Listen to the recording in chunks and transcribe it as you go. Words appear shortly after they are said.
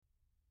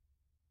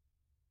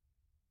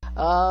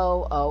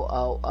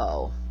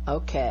Oh.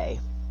 Okay.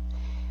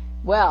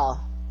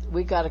 Well,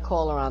 we got a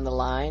caller on the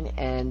line,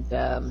 and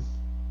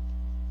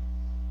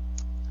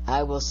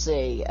I will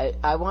see.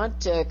 I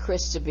want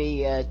Chris to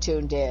be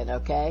tuned in,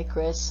 okay,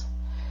 Chris?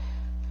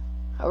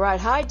 All right.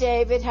 Hi,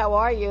 David. How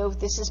are you?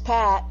 This is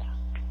Pat.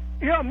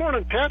 Yeah,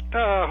 morning, Pat.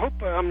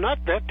 Hope I'm not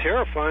that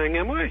terrifying,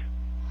 am I?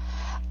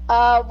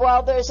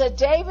 Well, there's a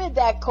David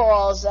that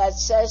calls that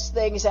says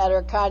things that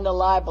are kind of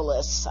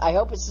libelous. I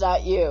hope it's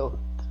not you.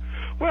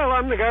 Well,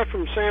 I'm the guy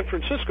from San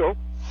Francisco.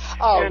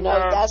 Oh, and,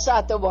 no, that's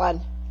not the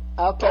one.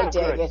 Okay,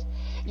 David.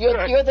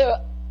 Good. You're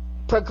the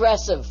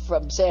progressive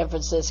from San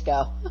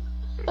Francisco.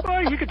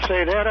 Well, you could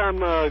say that.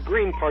 I'm a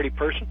Green Party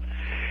person.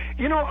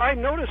 You know, I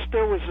noticed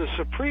there was a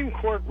Supreme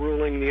Court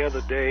ruling the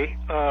other day,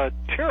 a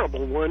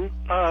terrible one,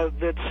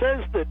 that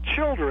says that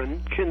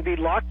children can be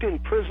locked in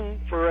prison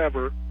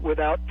forever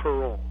without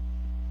parole.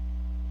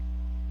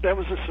 That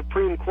was a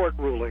Supreme Court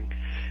ruling.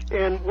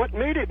 And what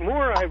made it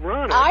more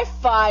ironic... I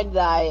find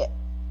that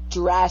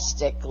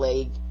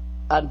drastically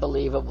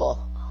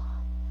unbelievable.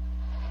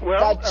 Well,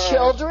 that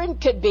children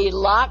could be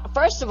locked...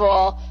 First of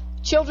all,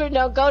 children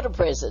don't go to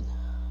prison.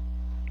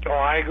 Oh,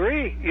 I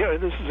agree. Yeah,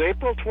 this is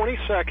April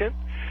 22nd.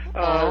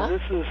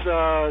 This is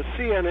a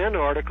CNN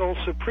article.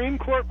 Supreme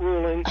Court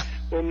ruling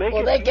will make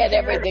well, it... Well, they get easier.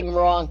 everything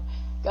wrong.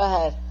 Go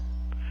ahead.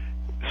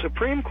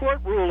 Supreme Court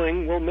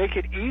ruling will make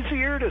it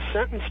easier to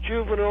sentence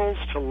juveniles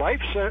to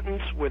life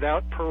sentence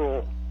without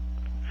parole.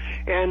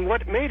 And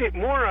what made it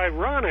more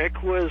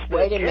ironic was that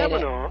Wait a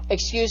Kavanaugh... minute.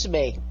 Excuse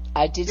me.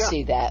 I did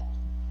see that.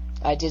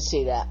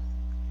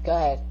 Go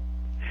ahead.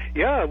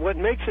 Yeah, what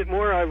makes it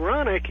more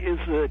ironic is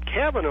that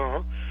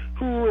Kavanaugh,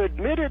 who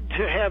admitted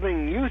to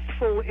having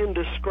youthful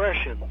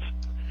indiscretions,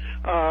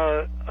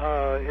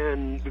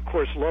 and of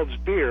course loves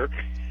beer,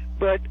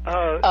 but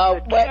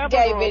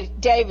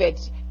David,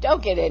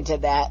 don't get into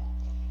that.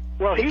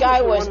 Well, the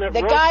guy was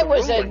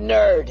a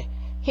nerd.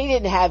 He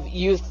didn't have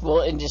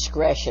youthful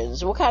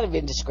indiscretions. What kind of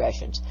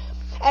indiscretions?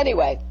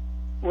 Anyway.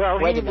 Well,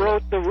 he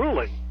wrote the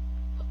ruling.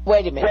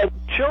 Wait a minute.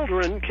 That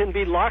children can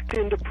be locked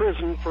into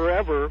prison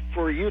forever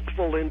for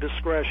youthful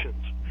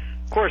indiscretions.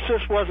 Of course,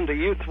 this wasn't a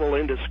youthful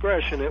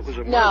indiscretion. It was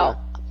a murder. No.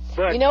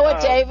 But, you know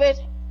what, David?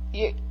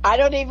 I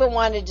don't even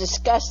want to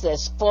discuss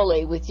this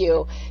fully with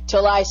you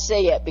till I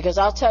see it, because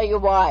I'll tell you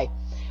why.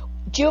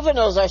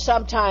 Juveniles are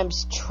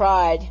sometimes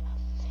tried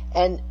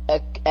and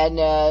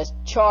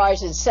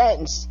charged and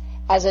sentenced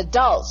as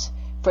adults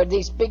for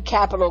these big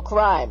capital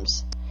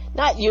crimes,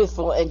 not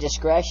youthful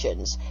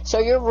indiscretions. So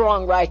you're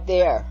wrong right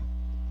there.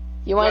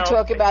 You want to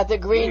talk about the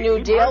Green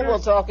New Deal? We'll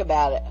talk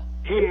about it.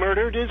 He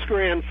murdered his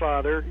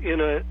grandfather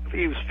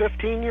he was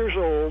 15 years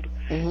old,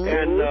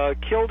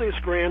 and killed his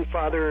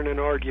grandfather in an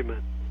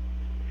argument.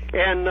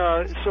 And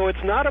so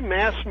it's not a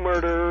mass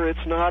murder.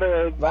 It's not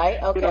a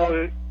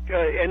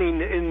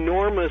any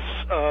enormous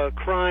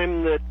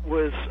crime that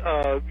was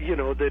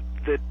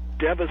that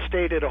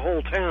devastated a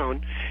whole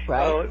town.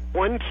 Right.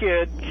 One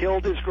kid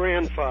killed his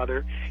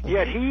grandfather.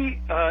 Yet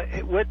he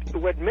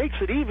what makes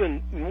it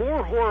even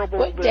more horrible.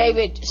 Wait,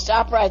 David,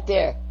 stop right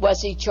there.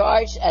 Was he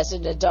charged as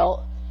an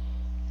adult?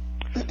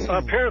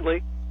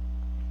 Apparently.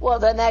 Well,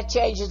 then that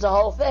changes the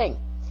whole thing.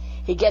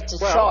 He gets a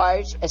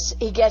charge.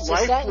 He gets a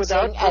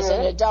sentencing as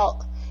an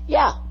adult.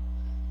 Yeah,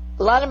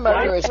 a lot of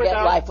murderers get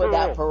life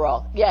without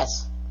parole.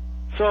 Yes.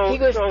 So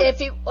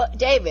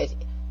David,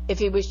 if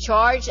he was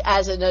charged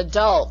as an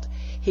adult,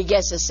 he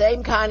gets the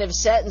same kind of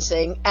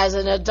sentencing as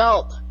an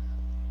adult.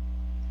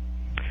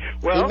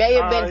 Well, he may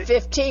have been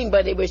 15,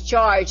 but he was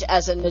charged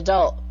as an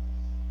adult.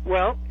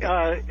 Well,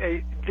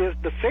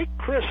 the fake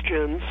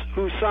Christians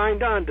who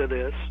signed on to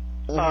this,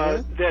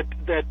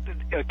 that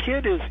a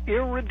kid is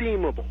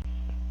irredeemable.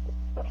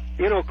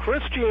 You know,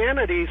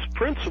 Christianity's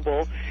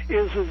principle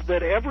is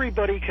that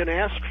everybody can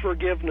ask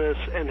forgiveness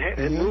and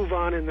move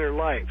on in their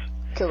lives.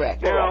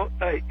 Correct. Now,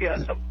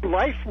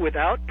 life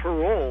without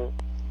parole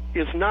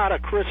is not a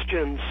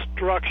Christian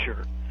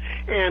structure.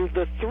 And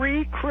the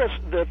three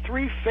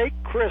fake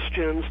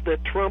Christians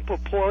that Trump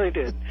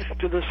appointed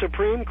to the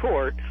Supreme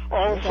Court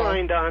all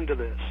signed on to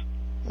this.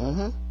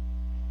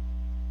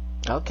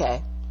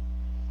 Okay.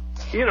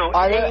 You know,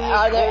 are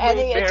there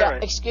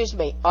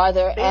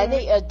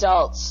any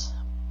adults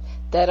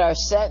that are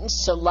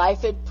sentenced to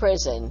life in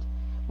prison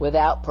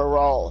without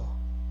parole?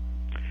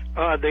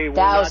 They were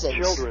Thousands.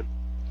 Not children.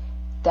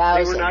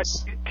 Thousands. They were not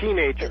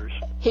teenagers.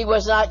 He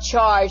was not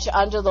charged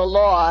under the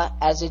law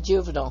as a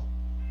juvenile.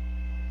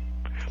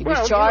 He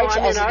was charged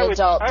as an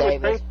adult,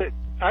 David.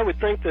 I would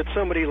think that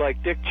somebody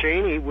like Dick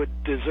Cheney would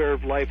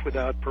deserve life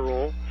without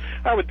parole.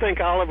 I would think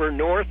Oliver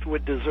North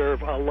would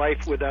deserve a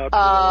life without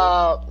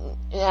parole. Oh,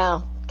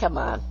 yeah, come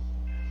on.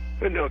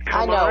 No,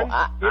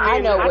 I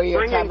know where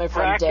you're coming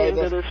from, David.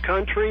 Into this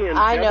country and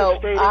I know,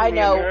 the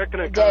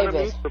American economy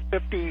David, for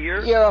 50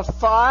 years. You're a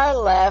far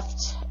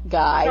left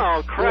guy.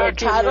 No, you're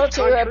entitled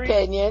to your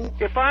opinion.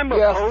 If I'm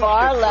you're a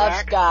far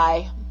left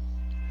guy.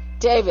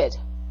 David,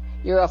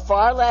 you're a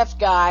far left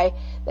guy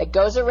that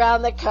goes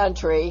around the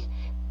country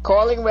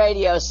calling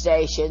radio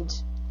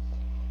stations,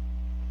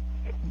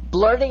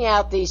 blurting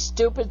out these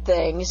stupid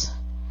things.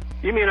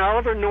 You mean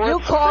Oliver North? You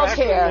called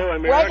here.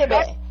 America? Wait a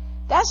minute.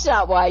 That's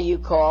not why you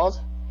called.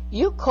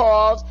 You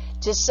called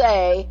to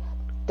say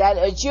that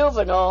a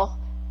juvenile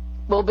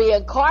will be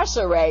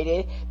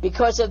incarcerated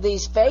because of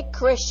these fake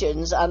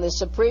Christians on the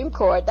Supreme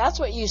Court. That's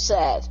what you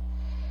said.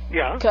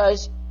 Yeah.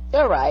 Because,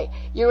 you're right,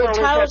 you're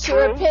entitled to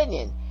your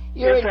opinion.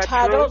 You're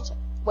entitled,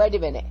 wait a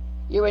minute,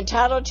 you're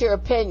entitled to your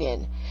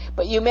opinion,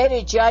 but you made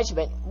a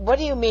judgment. What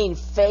do you mean,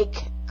 fake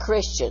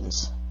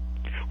Christians?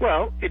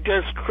 Well,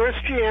 does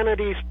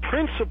Christianity's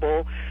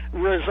principle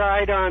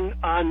reside on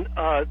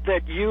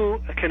that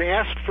you can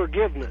ask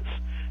forgiveness,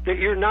 that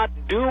you're not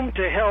doomed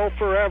to hell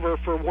forever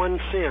for one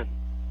sin?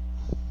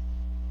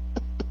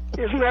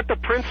 Isn't that the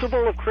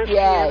principle of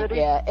Christianity?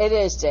 Yeah, it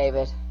is,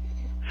 David.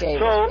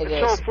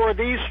 So for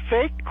these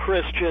fake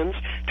Christians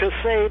to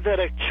say that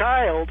a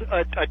child,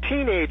 a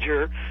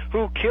teenager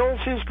who kills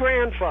his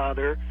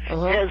grandfather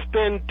has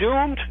been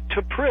doomed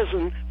to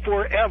prison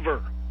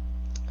forever.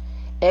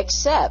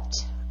 Except,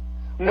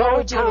 no what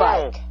would you parole.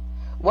 like?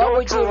 What No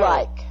would parole. you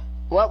like?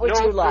 What would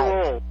No you like?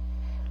 parole.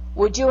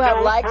 Would you have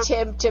No liked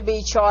him to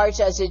be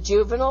charged as a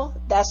juvenile?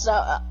 That's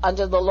not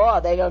under the law.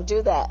 They don't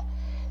do that.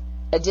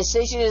 A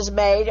decision is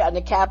made on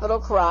a capital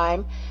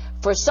crime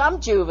for some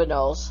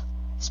juveniles,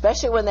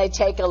 especially when they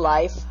take a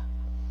life,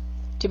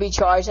 to be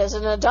charged as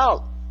an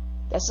adult.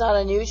 That's not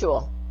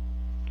unusual.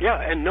 Yeah,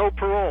 and no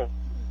parole.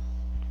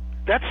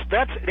 That's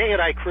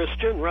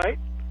anti-Christian, right?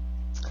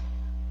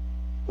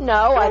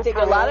 No, I think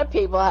parole. a lot of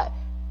people...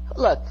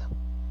 Look,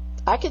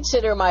 I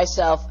consider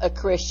myself a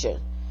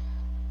Christian.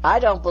 I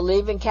don't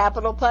believe in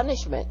capital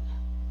punishment.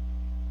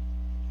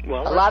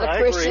 Well, A lot of I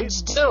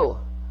Christians agree. do.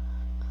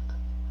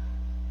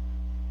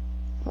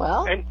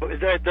 Well, And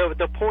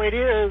the point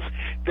is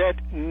that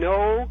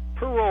no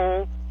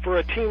parole for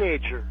a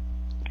teenager,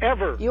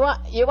 ever. you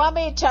want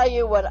me to tell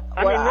you what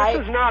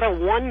This is not a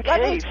one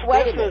Let me- case.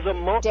 wait a This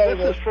minute, is David.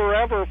 this is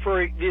forever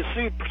for. You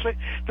see,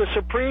 the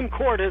Supreme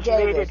Court has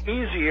David. made it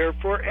easier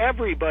for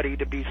everybody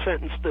to be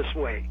sentenced this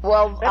way.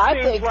 Well, That I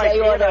seems think like they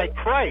ought to...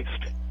 anti-Christ.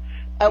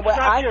 well, It's not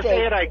I just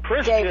think,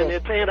 anti-Christian, David,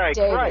 it's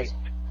anti-Christ.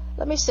 David,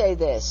 let me say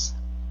this.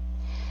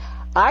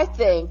 I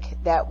think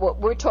that what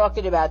we're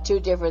talking about two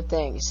different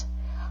things.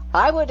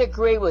 I would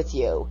agree with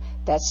you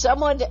that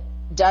someone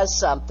does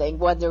something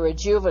when they're a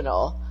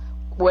juvenile,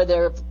 where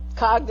their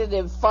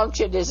cognitive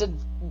function isn't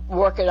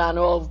working on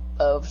all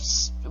of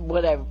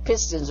whatever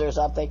pistons or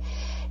something.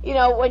 You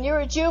know, when you're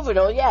a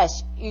juvenile,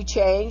 yes, you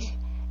change,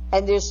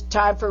 and there's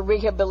time for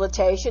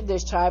rehabilitation,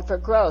 there's time for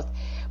growth.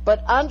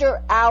 But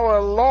under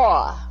our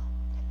law,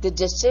 the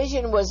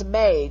decision was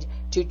made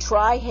to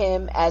try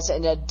him as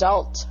an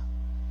adult.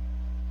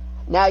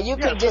 Now, you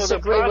can so the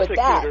disagree with that.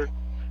 prosecutor-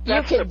 You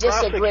that's can the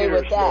disagree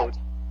with that. prosecutor's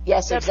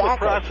Yes, That's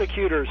exactly. the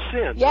prosecutor's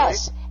sin.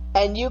 Yes,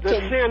 right? and you The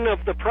can... sin of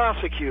the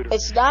prosecutor.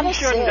 It's not he a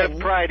shouldn't sin. have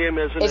tried him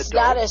as an It's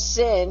adult. not a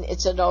sin.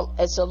 It's a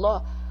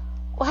law.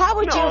 Well, how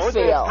would No, you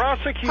feel? the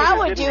prosecutor How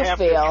would didn't you have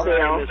feel? to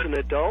try him as an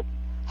adult.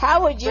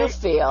 How would you They-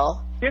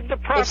 feel? Did the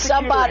prosecutor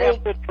somebody-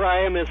 have to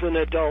try him as an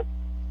adult?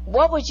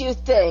 What would you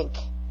think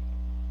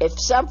if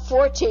some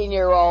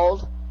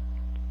 14-year-old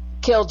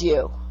killed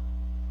you?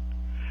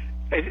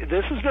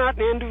 This is not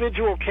an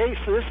individual case.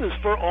 This is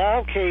for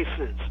all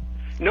cases.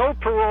 No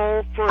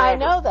parole forever. I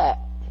know that.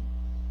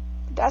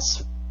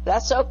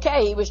 That's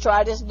okay. He was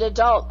tried as an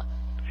adult.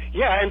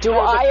 Yeah, and Do so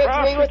I the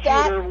agree with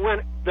that?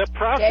 The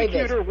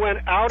prosecutor went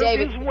out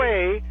David. of his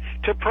way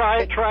to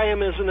try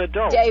him as an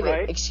adult, David,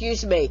 right?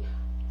 excuse me.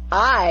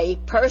 I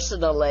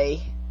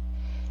personally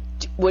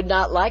would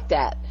not like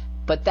that,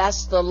 but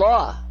that's the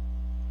law.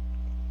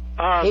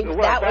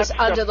 That was that's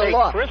under the fake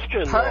law.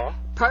 Christian law.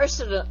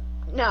 Personally.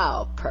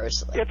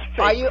 It's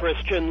fake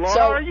Christian law. So,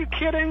 Are you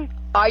kidding?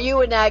 Are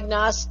you an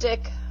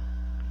agnostic?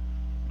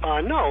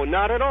 No,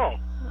 not at all.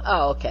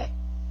 Oh, okay.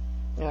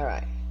 All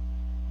right.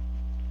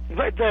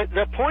 But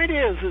the point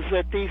is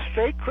that these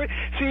fake...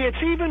 See, it's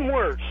even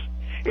worse.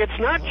 It's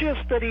not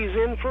just that he's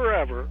in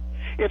forever.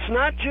 It's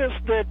not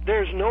just that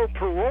there's no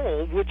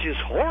parole, which is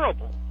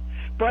horrible.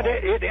 But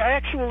it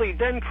actually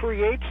then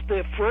creates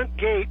the front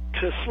gate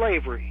to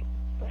slavery.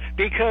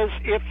 Because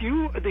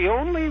the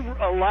only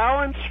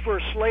allowance for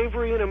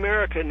slavery in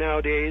America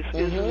nowadays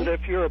is that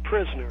if you're a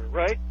prisoner,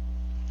 right?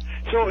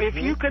 So if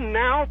you can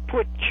now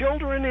put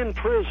children in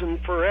prison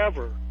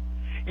forever,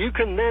 you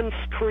can then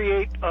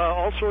create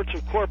all sorts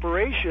of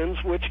corporations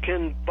which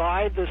can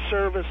buy the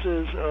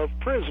services of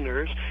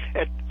prisoners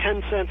at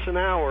 10 cents an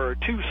hour or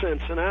 2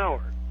 cents an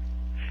hour.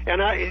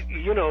 And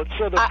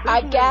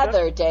I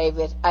gather,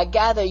 David,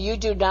 you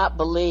do not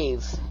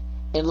believe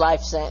in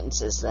life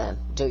sentences then,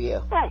 do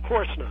you? Oh, of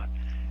course not.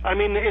 I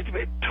mean, it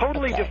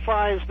totally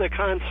defies the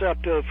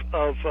concept of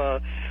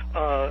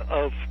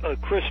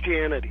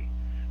Christianity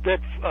that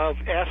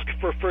ask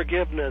for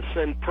forgiveness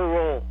and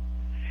parole.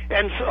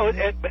 And so,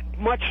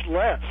 much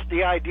less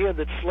the idea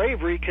that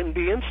slavery can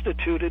be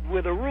instituted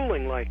with a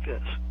ruling like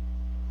this.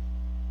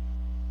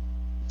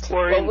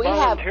 Or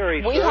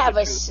involuntary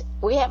servitude.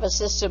 We have a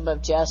system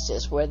of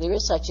justice where there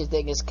is such a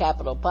thing as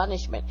capital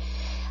punishment.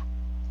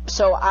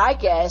 So I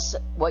guess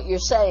what you're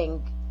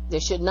saying, there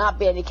should not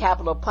be any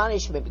capital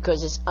punishment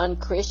because it's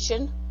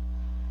unchristian?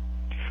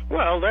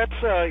 Well, that's,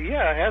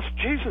 ask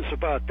Jesus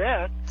about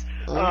that.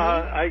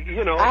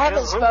 Mm-hmm. I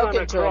haven't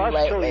spoken to him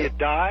lately. Till you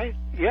die?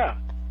 Yeah.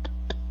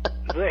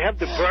 They have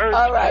the birds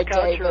all right, back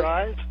out David. your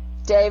eyes.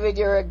 David,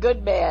 you're a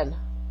good man.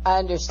 I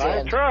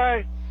understand. I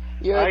try.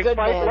 You're a good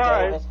man,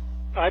 lies. David.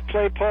 I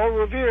play Paul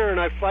Revere and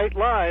I fight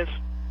lies.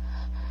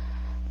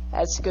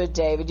 That's good,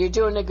 David. You're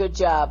doing a good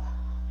job.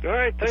 All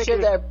right, thank you.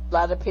 I'm sure there are a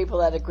lot of people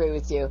that agree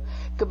with you.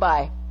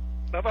 Goodbye.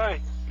 Bye-bye.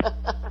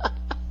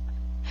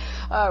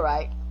 All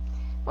right.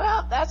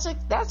 Well, that's a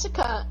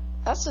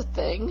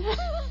thing.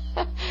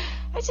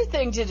 That's a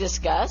thing to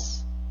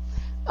discuss.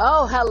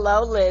 Oh,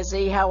 hello,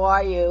 Lizzie. How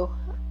are you?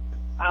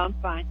 I'm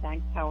fine,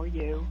 thanks. How are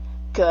you?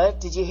 Good.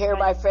 Did you hear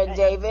my friend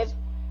David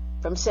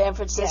from San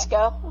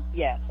Francisco?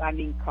 Yes. I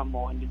mean, come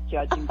on,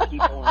 you're judging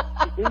people.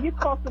 When you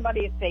call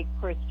somebody a fake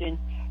Christian,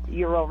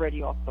 you're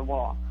already off the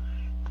wall.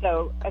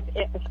 So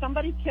if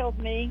somebody killed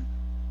me,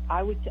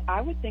 I would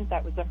think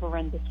that was a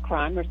horrendous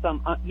crime or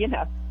some,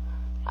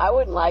 I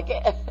wouldn't like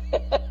it.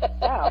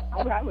 No,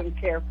 I wouldn't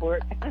care for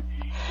it.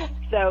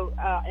 So,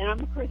 and I'm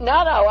a Christian. No,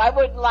 I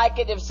wouldn't like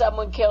it if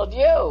someone killed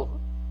you.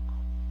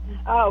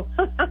 Oh.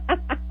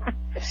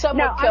 If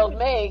someone killed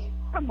me.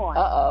 Come on.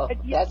 Uh-oh,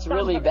 that's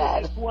really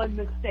bad. One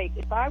mistake.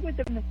 If I was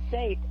a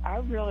mistake, I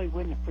really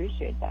wouldn't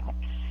appreciate that.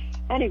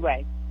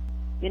 Anyway,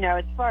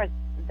 as far as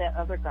that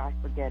other guy,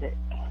 forget it.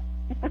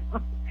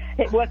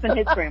 It wasn't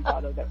his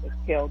grandfather that was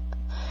killed.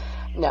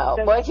 No,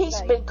 so but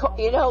he's been,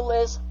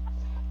 Liz.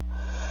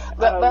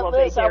 But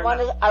Liz, I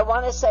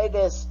want to say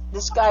this.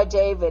 This guy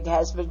David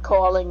has been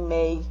calling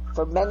me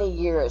for many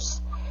years.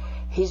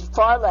 He's a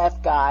far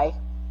left guy.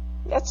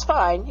 That's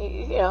fine.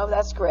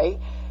 That's great.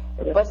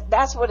 But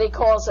that's what he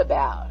calls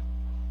about.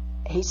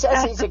 He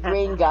says he's a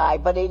green guy,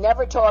 but he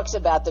never talks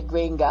about the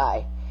green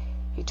guy.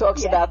 He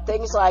talks about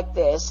things like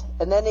this,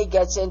 and then he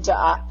gets into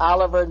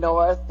Oliver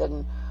North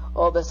and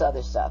all this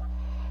other stuff.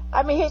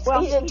 I mean,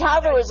 he's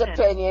entitled to his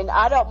opinion.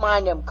 I don't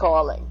mind him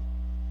calling.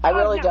 I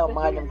really don't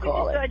mind him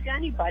calling. You can judge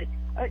anybody.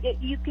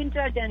 You can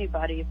judge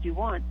anybody if you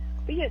want.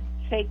 But yet,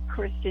 fake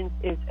Christians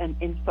is an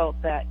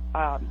insult that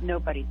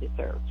nobody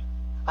deserves.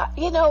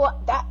 You know what?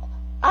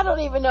 I don't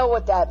even know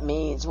what that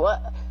means.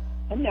 What?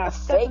 No, it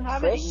doesn't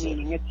have any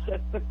meaning. It's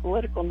just the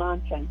political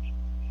nonsense.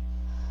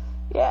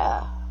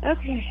 Yeah.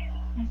 Okay.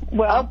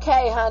 Well.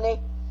 Okay, honey.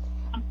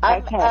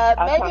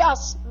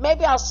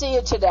 Maybe I'll see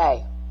you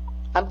today.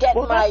 I'm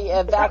getting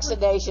my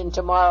vaccination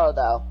tomorrow,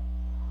 though.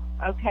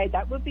 Okay,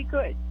 that would be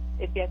good.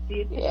 If you see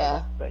it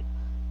today,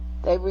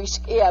 that's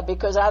good.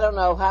 Because I don't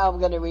know how I'm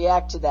going to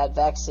react to that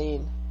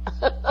vaccine.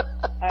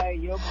 Oh,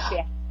 you'll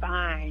be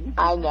fine.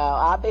 I know.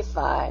 I'll be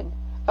fine.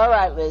 All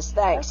right, Liz.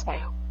 Thanks.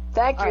 Okay.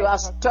 Thank you. I'll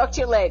talk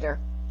to you later.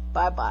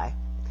 Bye-bye.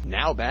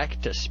 Now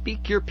back to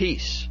Speak Your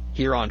Piece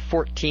here on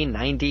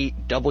 1490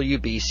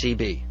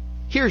 WBCB.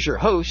 Here's your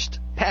host,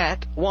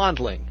 Pat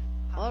Wandling.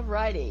 All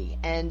righty.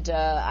 And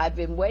I've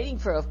been waiting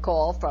for a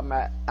call from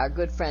our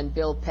good friend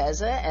Bill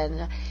Pezza,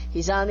 and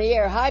he's on the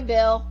air. Hi,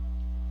 Bill.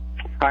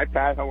 Hi,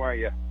 Pat. How are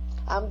you?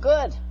 I'm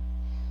good.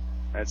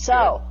 That's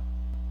good.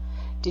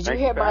 Did Thank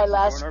you hear my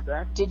last?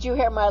 Did you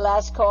hear my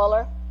last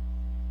caller?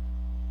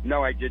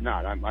 No, I did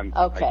not.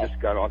 Okay. I just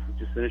got off.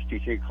 Just finished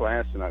teaching a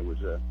class, and I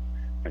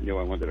knew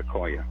I wanted to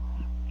call you.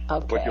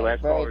 Okay. What's your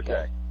last caller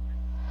say?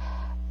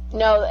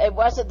 No, it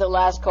wasn't the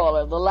last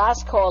caller. The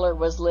last caller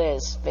was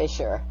Liz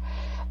Fisher.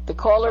 The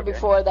caller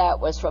before that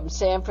was from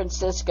San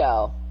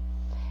Francisco,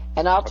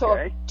 and I'll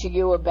talk to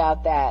you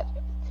about that.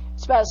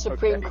 It's about a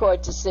Supreme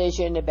Court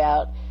decision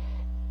about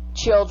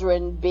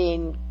children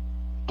being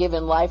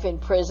given life in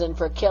prison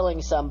for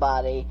killing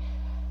somebody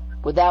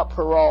without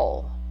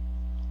parole.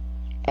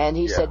 And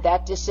he said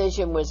that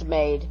decision was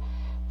made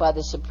by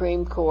the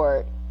Supreme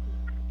Court,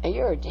 and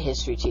you're a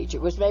history teacher,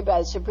 it was made by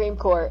the Supreme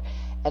Court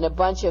and a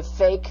bunch of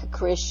fake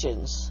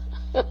Christians.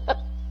 It's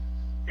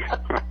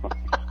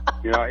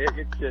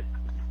just,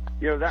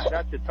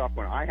 that's a tough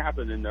one. I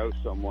happen to know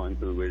someone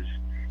who is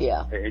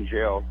in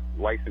jail,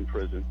 life in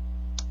prison,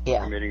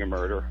 committing a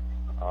murder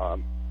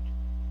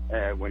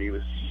when he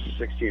was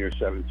 16 or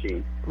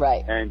 17.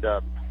 Right. And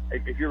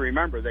if you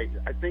remember,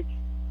 I think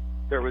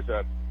there was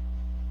a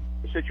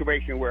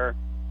situation where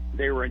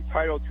they were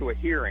entitled to a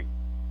hearing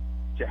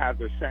to have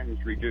their sentence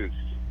reduced.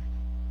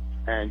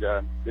 And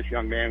this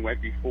young man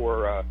went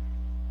before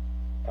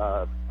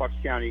Bucks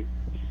County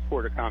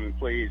Court of Common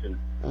Pleas, and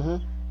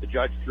the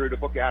judge threw the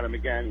book at him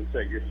again and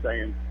said, "You're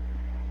staying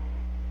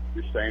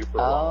for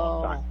a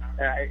long time."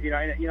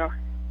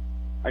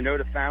 I know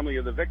the family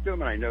of the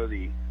victim, and I know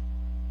the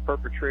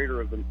perpetrator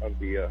of the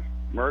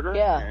murder.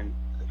 Yeah. And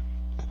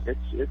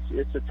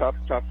it's a tough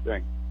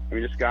thing. I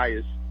mean, this guy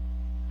is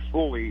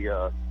fully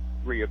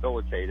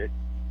rehabilitated.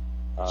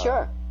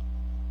 Sure.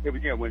 It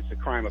was, when it's a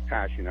crime of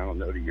passion, I don't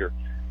know that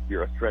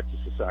you're a threat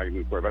to society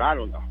moving forward, but I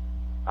don't know.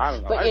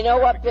 But you know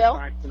what, Bill?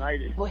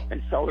 Tonight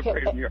and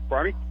celebrate in New York.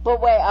 Pardon me?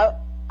 But wait,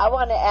 I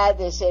want to add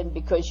this in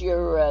because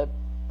you're a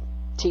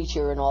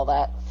teacher and all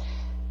that.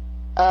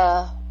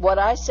 What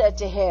I said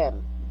to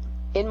him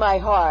in my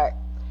heart,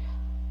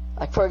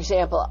 like, for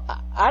example,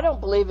 I don't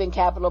believe in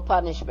capital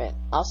punishment.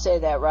 I'll say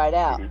that right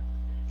out.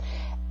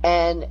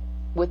 And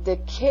with the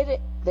kid,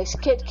 this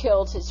kid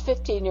killed his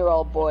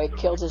 15-year-old boy,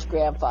 killed his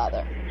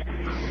grandfather.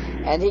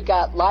 And he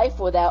got life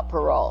without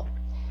parole.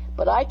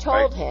 But I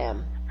told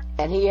him,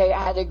 and he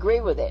had to agree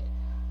with it,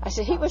 I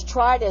said, he was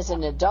tried as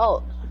an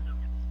adult.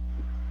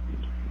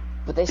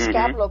 With this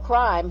capital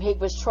crime, he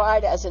was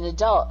tried as an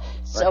adult.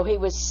 So he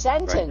was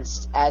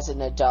sentenced as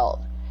an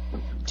adult.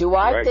 Do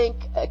I think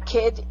a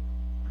kid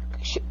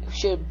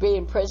should be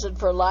in prison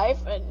for life?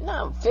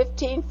 No,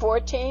 15,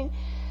 14,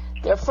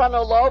 their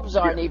frontal lobes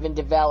aren't even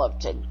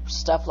developed and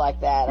stuff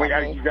like that. Well,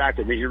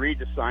 exactly. When you read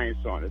the science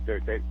on it, they're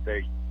not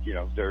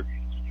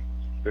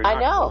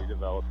fully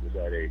developed at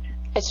that age.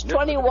 It's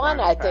 21,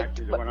 I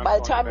think, by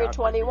the time you're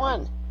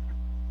 21.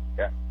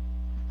 Yeah.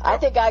 I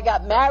think I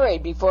got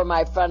married before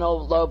my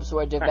frontal lobes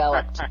were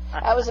developed.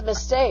 That was a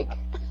mistake.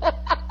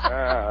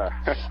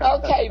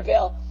 Okay,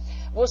 Bill.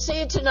 We'll see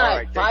you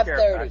tonight,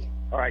 5:30.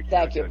 All right.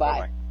 Thank you.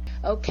 Bye.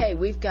 Okay,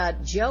 we've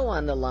got Joe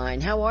on the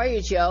line. How are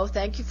you, Joe?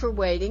 Thank you for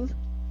waiting.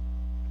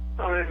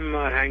 I'm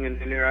hanging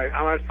in there.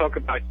 I want to talk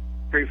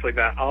briefly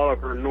about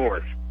Oliver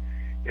North.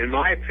 In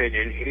my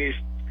opinion, he's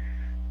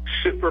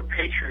super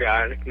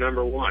patriotic,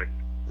 number one,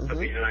 of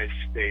the United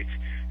States.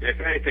 And if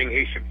anything,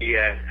 he should be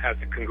have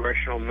the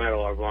Congressional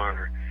Medal of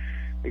Honor,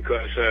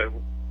 because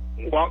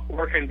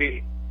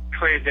working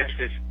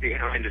clandestine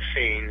behind the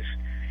scenes,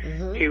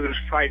 he was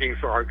fighting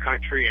for our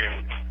country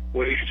and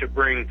ways to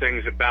bring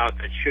things about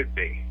that should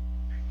be.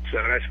 So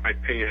that's my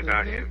opinion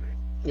about him.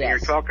 Yes. And you're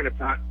talking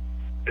about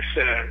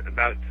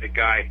the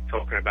guy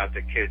talking about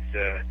the kids,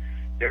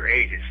 their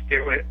ages. I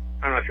don't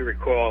know if you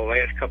recall, the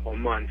last couple of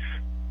months,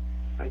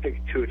 I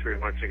think 2 or 3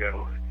 months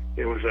ago,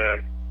 it was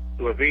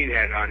Levine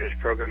had on his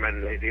program,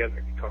 and the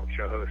other talk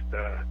show host,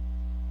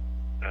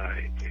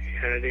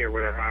 Kennedy or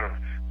whatever, I don't know.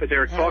 But they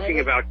were talking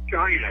about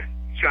China,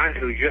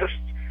 who just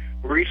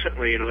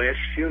recently, in the last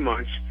few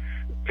months,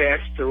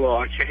 passed the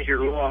law, changed their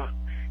law.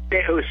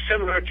 It was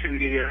similar to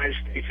the United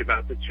States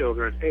about the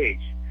children's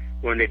age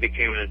when they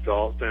became an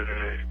adult and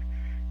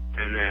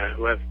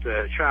left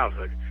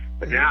childhood.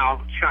 But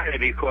now, China,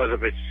 because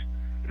of its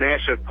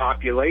massive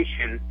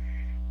population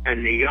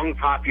and the young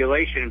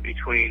population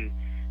between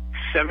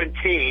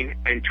 17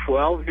 and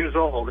 12 years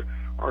old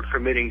are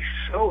committing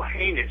so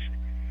heinous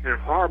and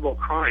horrible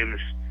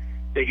crimes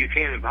that you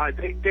can't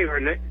imagine. They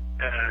were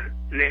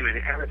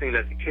naming everything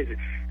that the kids,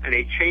 and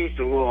they changed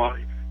the law.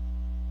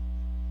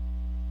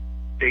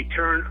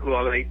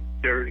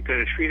 They're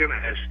going to treat them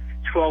as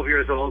 12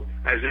 years old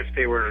as if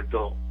they were an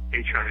adult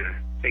in China.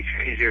 They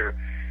changed their,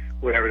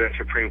 whatever that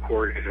Supreme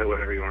Court is, or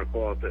whatever you want to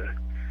call it, the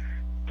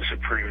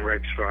Supreme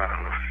Registrar, I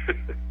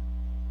don't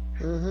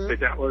know. But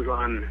that was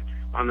on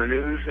the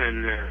news,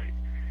 and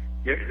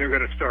they're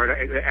going to start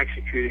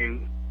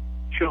executing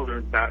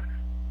children back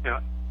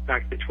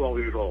to 12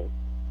 years old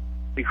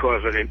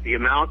because of the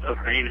amount of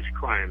heinous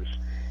crimes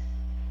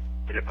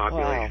in the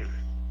population. Wow.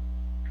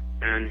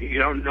 And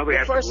nobody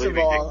has to believe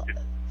it.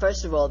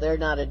 First of all, they're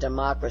not a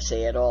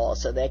democracy at all,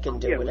 so they can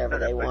do whatever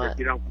they want.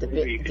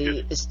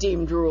 The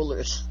esteemed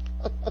rulers.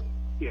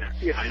 Yeah,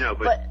 I know,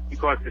 but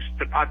because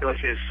the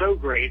population is so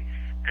great,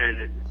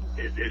 and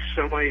there's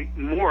so many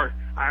more.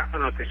 I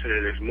don't know if they said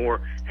there's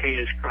more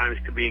heinous crimes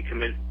being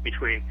committed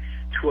between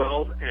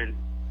 12 and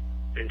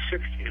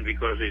 16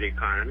 because of the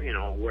economy,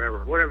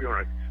 whatever you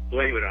want to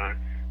blame it on.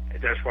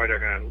 That's why they're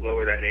going to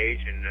lower that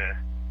age, and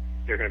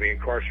they're going to be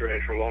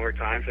incarcerated for longer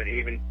times, and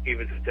even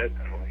the death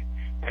penalty.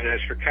 And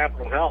as for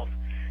capital health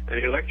and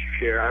the electric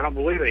chair, I don't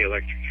believe in the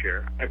electric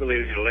chair. I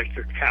believe in the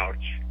electric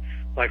couch.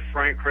 Like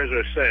Frank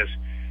Rizzo says,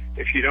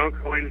 if you don't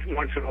go in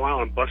once in a while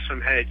and bust some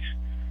heads,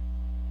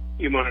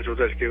 you might as well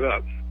just give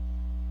up,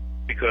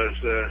 because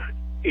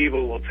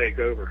evil will take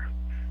over.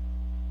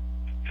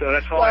 So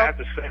that's all I have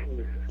to say.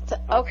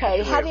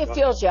 Okay, how do you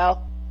feel, Joe?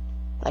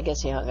 I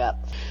guess he hung up.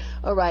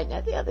 All right,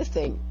 now the other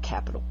thing,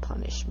 capital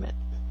punishment.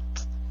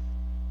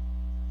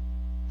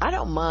 I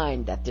don't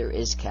mind that there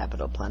is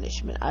capital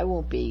punishment. I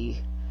won't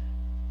be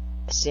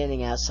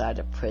standing outside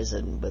a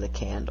prison with a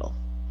candle.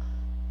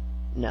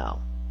 No.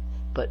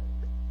 But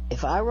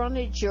if I were on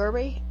a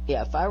jury,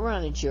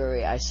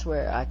 I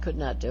swear I could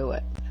not do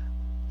it.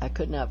 I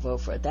could not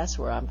vote for it. That's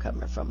where I'm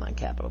coming from on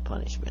capital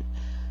punishment.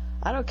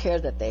 I don't care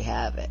that they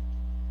have it,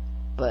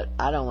 but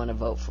I don't want to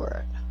vote for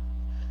it.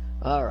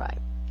 All right.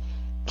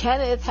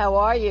 Kenneth, how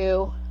are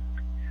you?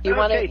 You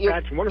want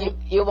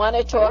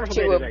to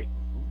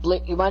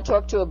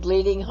talk to a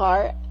bleeding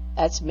heart?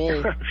 That's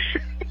me.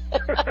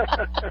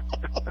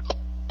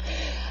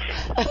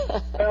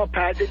 Well,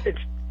 Pat,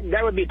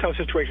 that would be a tough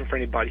situation for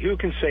anybody. Who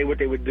can say what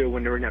they would do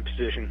when they're in that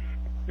position?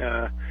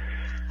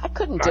 I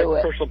couldn't do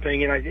it. Personal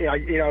opinion,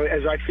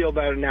 as I feel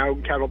about it now,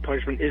 capital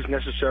punishment is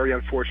necessary.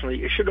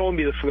 Unfortunately, it should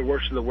only be for the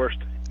worst of the worst.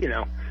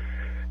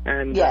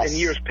 And in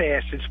years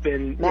past, it's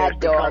been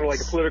kind of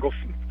like a political.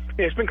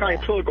 It's been kind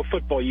of political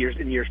football in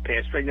years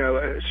past.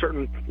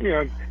 Certain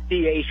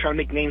DAs trying to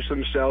make names for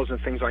themselves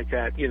and things like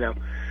that.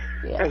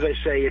 as I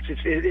say, it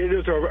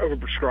is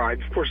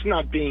overprescribed. Of course, it's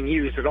not being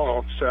used at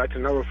all, so that's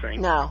another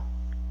thing. No.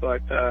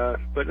 But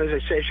as I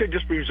say, it should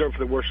just be reserved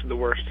for the worst of the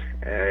worst.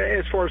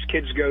 As far as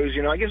kids goes,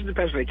 I guess it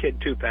depends on the kid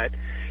too, Pat.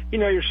 You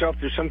know yourself,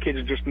 there's some kids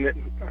that just,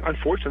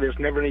 unfortunately, it's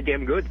never any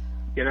damn good.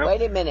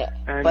 Wait a minute,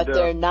 but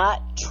they're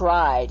not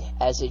tried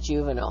as a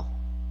juvenile.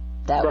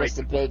 That was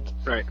the big.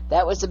 Right.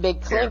 That was the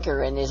big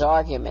clinker in his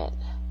argument.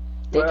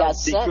 They got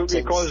sentenced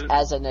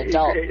as an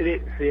adult.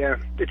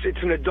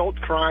 It's an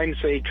adult crime,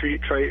 so you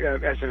treat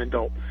as an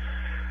adult.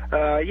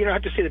 I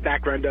have to see the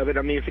background of it.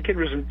 I mean, if the kid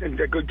was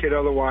a good kid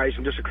otherwise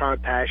and just a crime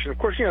of passion, of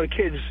course, the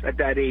kids at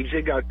that age,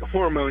 they got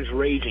hormones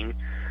raging,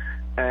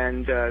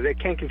 and they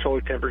can't control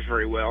their tempers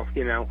very well,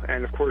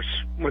 And of course,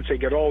 once they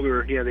get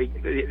older,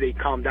 they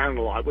calm down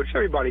a lot, which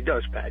everybody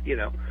does, Pat.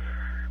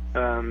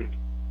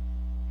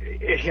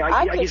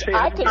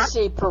 I could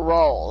see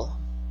parole.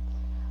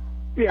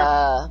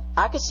 Yeah.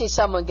 I could see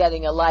someone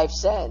getting a life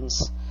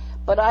sentence,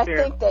 but I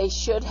think they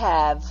should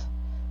have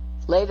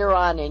later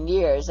on in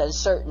years, at a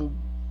certain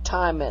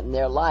time in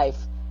their life,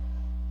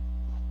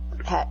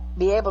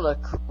 be able to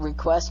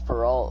request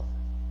parole.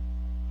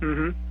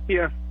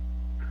 Yeah.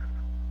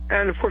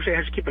 And of course, they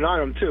have to keep an eye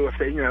on them too. If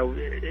they,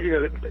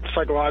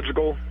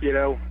 psychological,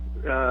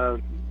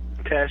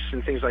 tests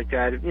and things like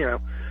that,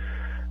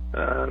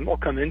 all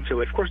come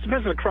into it. Of course, it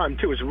depends on the crime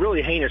too. It's a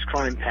really heinous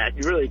crime, Pat.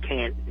 You really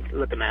can't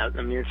let them out.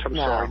 I mean, I'm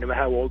sorry, no matter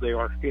how old they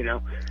are,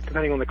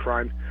 depending on the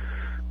crime.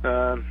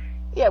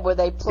 Where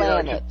they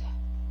plan it.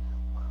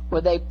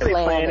 Where they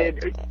plan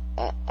it,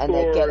 and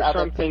they get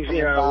other people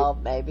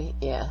involved, maybe.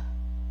 Yeah.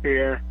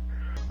 Yeah.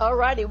 All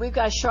righty, we've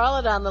got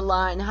Charlotte on the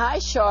line. Hi,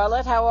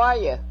 Charlotte. How are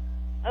you?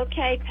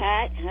 Okay,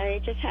 Pat.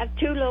 I just have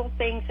two little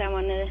things I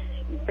want to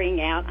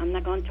bring out. I'm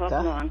not going to talk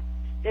long.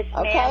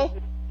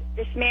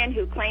 This man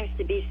who claims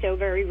to be so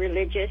very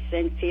religious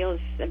and feels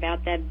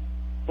about that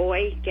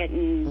boy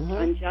getting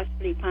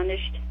unjustly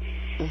punished.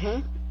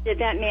 Did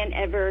that man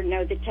ever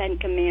know the 10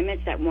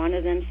 Commandments, that one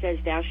of them says,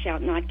 "Thou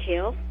shalt not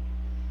kill"?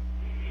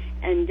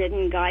 And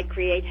didn't God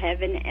create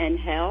heaven and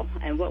hell?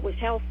 And what was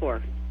hell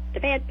for? The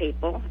bad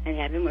people, and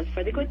heaven was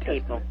for the good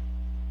people.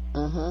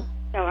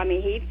 So, I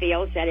mean, he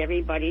feels that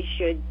everybody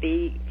should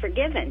be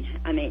forgiven.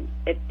 I mean,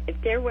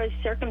 if there was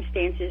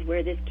circumstances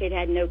where this kid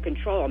had no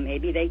control,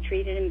 maybe they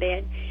treated him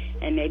bad,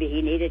 and maybe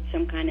he needed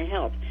some kind of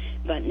help,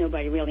 but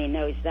nobody really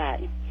knows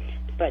that.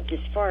 But as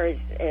far as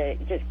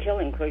just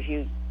killing because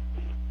you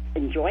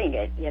enjoying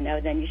it,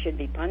 then you should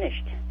be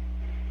punished.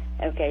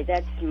 Okay,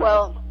 that's my...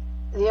 Well,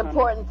 the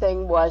important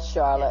thing was,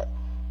 Charlotte,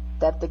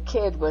 that the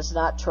kid was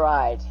not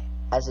tried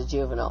as a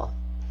juvenile.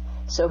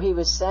 So he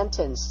was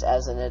sentenced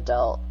as an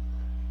adult.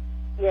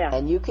 Yeah.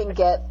 And you can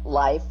get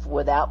life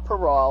without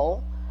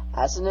parole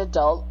as an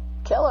adult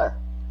killer.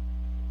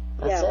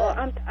 That's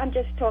well, I'm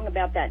just talking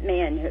about that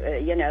man,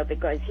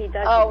 because he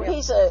doesn't... Oh,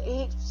 he's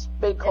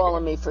been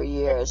calling me for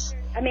years.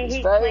 I mean,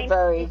 he's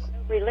very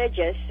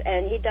religious,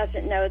 and he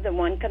doesn't know the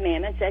one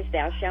commandment says,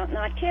 "Thou shalt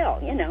not kill,"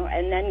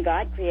 and then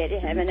God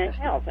created heaven and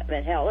hell.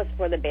 But hell is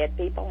for the bad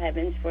people,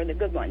 heaven's for the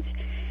good ones.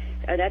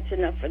 So that's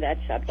enough for that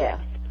subject. Yeah.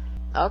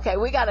 Okay,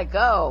 we got to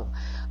go.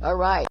 All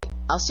right.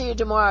 I'll see you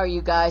tomorrow,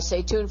 you guys.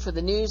 Stay tuned for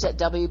the news at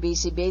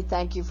WBCB.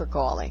 Thank you for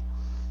calling.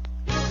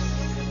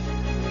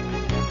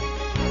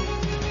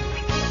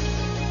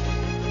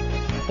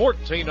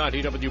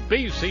 1490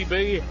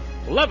 WBCB,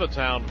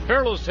 Levittown,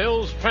 Fairless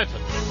Hills,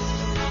 Trenton.